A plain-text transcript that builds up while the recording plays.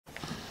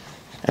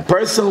A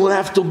person will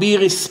have to be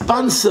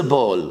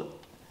responsible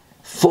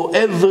for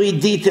every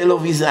detail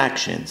of his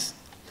actions,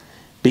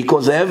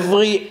 because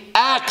every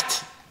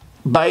act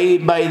by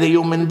the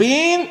human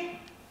being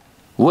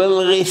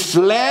will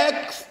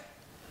reflect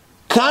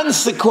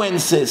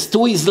consequences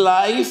to his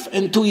life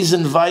and to his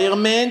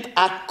environment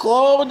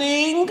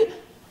according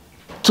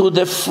to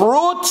the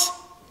fruit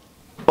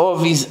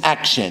of his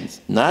actions.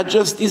 Not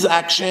just his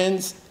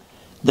actions,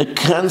 the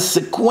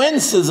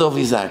consequences of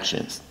his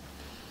actions.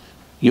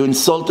 You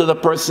insulted a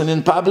person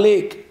in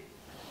public,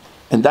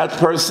 and that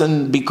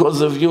person,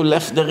 because of you,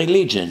 left the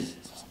religion.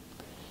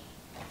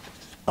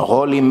 A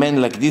holy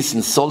man like this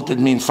insulted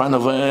me in front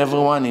of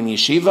everyone in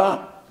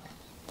yeshiva.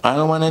 I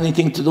don't want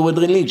anything to do with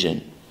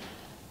religion.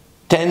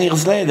 10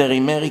 years later, he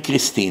married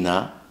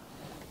Christina.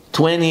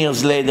 20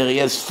 years later, he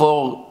has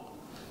four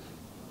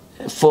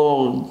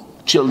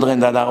children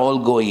that are all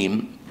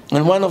goyim,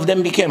 and one of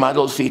them became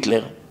Adolf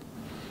Hitler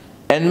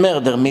and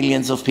murdered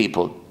millions of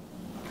people.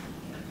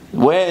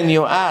 When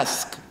you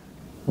ask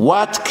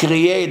what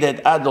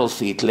created Adolf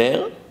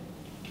Hitler,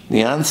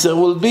 the answer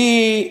will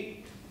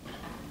be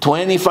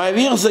 25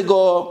 years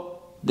ago,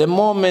 the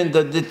moment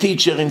that the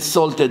teacher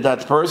insulted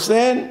that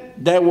person,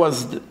 that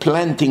was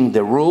planting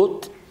the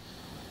root,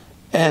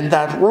 and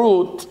that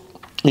root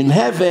in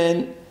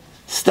heaven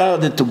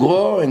started to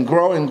grow and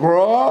grow and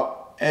grow,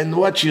 and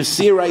what you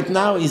see right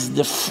now is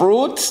the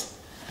fruit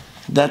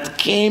that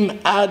came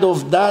out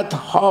of that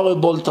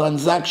horrible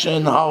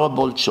transaction,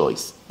 horrible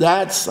choice.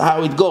 That's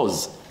how it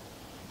goes,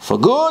 for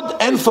good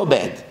and for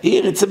bad.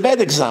 Here it's a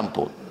bad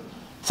example.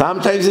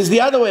 Sometimes it's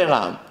the other way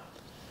around.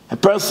 A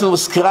person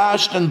was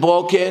crushed and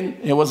broken,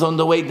 he was on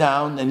the way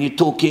down, and you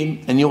took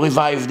him, and you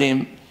revived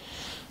him,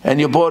 and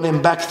you brought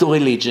him back to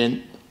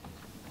religion,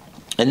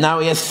 and now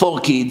he has 4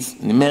 kids,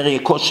 and he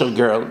married a kosher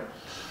girl,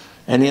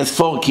 and he has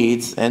 4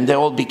 kids, and they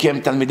all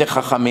became Talmidei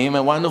Chachamim,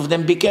 and one of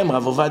them became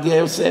Rav Ovadia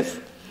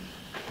Yosef,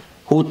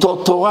 who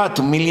taught Torah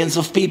to millions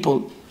of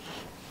people,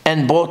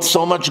 and brought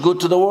so much good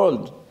to the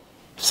world.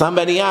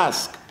 Somebody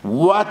asked,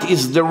 what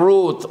is the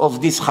root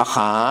of this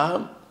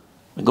Chacham?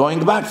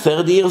 Going back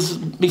 30 years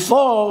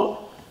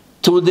before,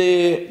 to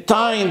the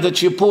time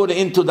that you put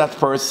into that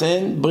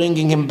person,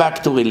 bringing him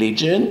back to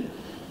religion,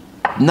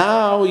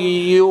 now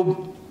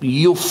you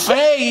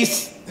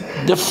face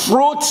the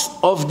fruits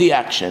of the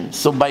action.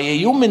 So by a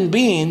human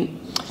being,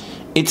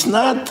 it's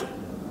not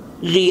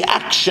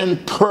reaction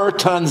per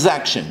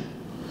transaction.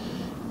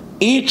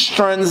 Each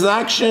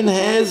transaction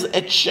has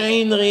a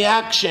chain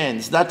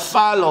reactions that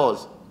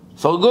follows,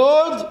 for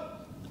good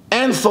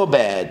and for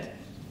bad.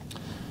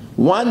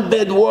 One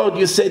bad word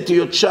you say to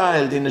your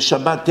child in a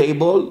Shabbat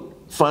table,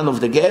 in front of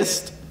the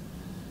guest,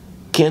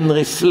 can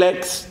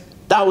reflect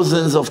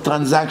thousands of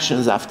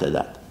transactions after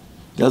that.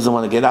 He doesn't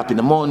want to get up in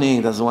the morning,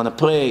 he doesn't want to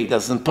pray, he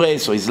doesn't pray,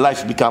 so his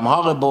life becomes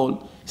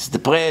horrible, he's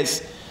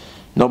depressed,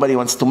 nobody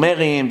wants to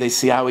marry him, they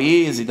see how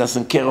he is, he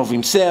doesn't care of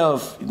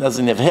himself, he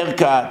doesn't have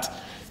haircut,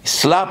 he's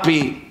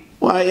sloppy.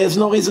 Why? He has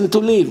no reason to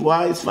live.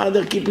 Why? His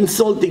father keep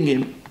insulting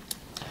him.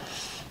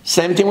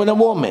 Same thing with a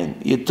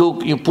woman. You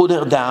put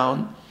her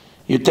down,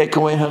 you take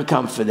away her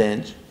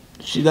confidence,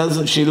 she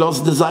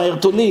lost desire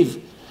to live.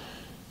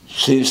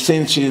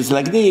 Since she's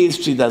like this,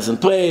 she doesn't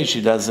pray, she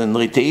doesn't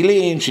read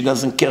Tehillim, she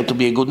doesn't care to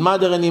be a good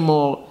mother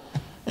anymore.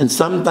 And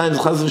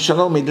sometimes, Chas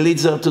v'Shalom, it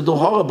leads her to do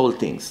horrible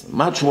things,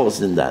 much worse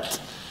than that.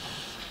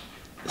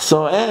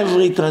 So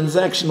every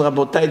transaction,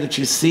 Rabotai, that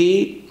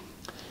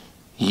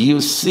you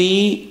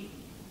see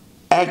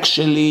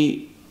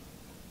actually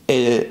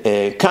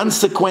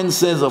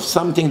consequences of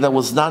something that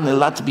was done a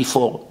lot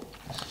before.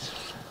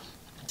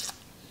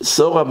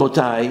 So,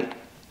 Rabotai,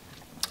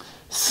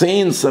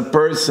 since a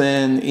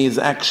person is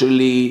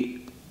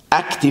actually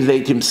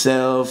activate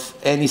himself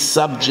and is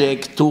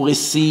subject to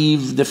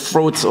receive the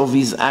fruits of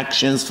his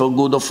actions for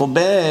good or for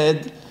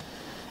bad,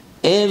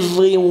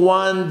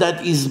 everyone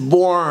that is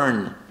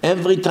born,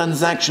 every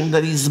transaction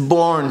that is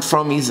born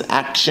from his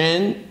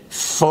action,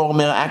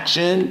 former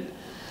action,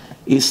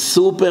 is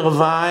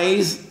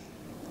supervised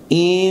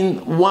in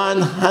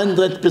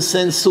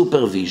 100%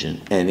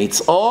 supervision. And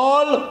it's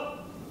all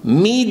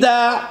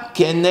Mida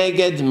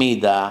keneged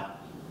Mida.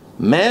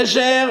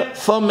 Measure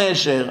for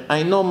measure.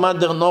 I know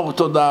modern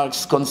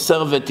Orthodox,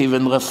 conservative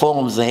and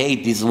reforms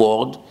hate this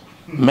word,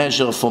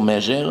 measure for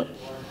measure,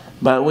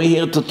 but we're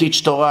here to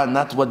teach Torah,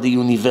 not what the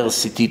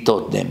university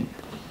taught them.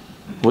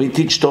 We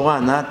teach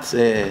Torah, not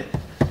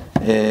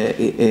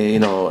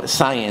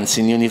science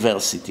in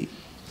university.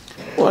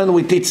 When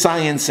we teach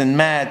science and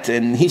math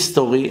and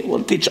history,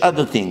 we'll teach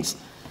other things.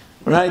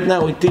 Right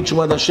now we teach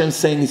what Hashem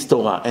says in His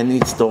Torah, and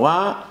His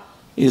Torah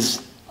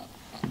is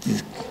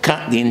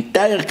the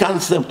entire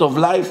concept of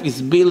life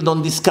is built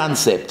on this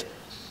concept.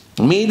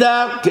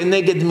 Mida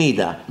keneged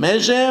Mida.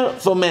 Measure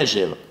for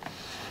measure.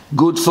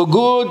 Good for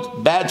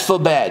good, bad for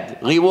bad.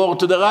 Reward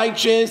to the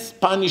righteous,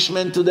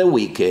 punishment to the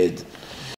wicked.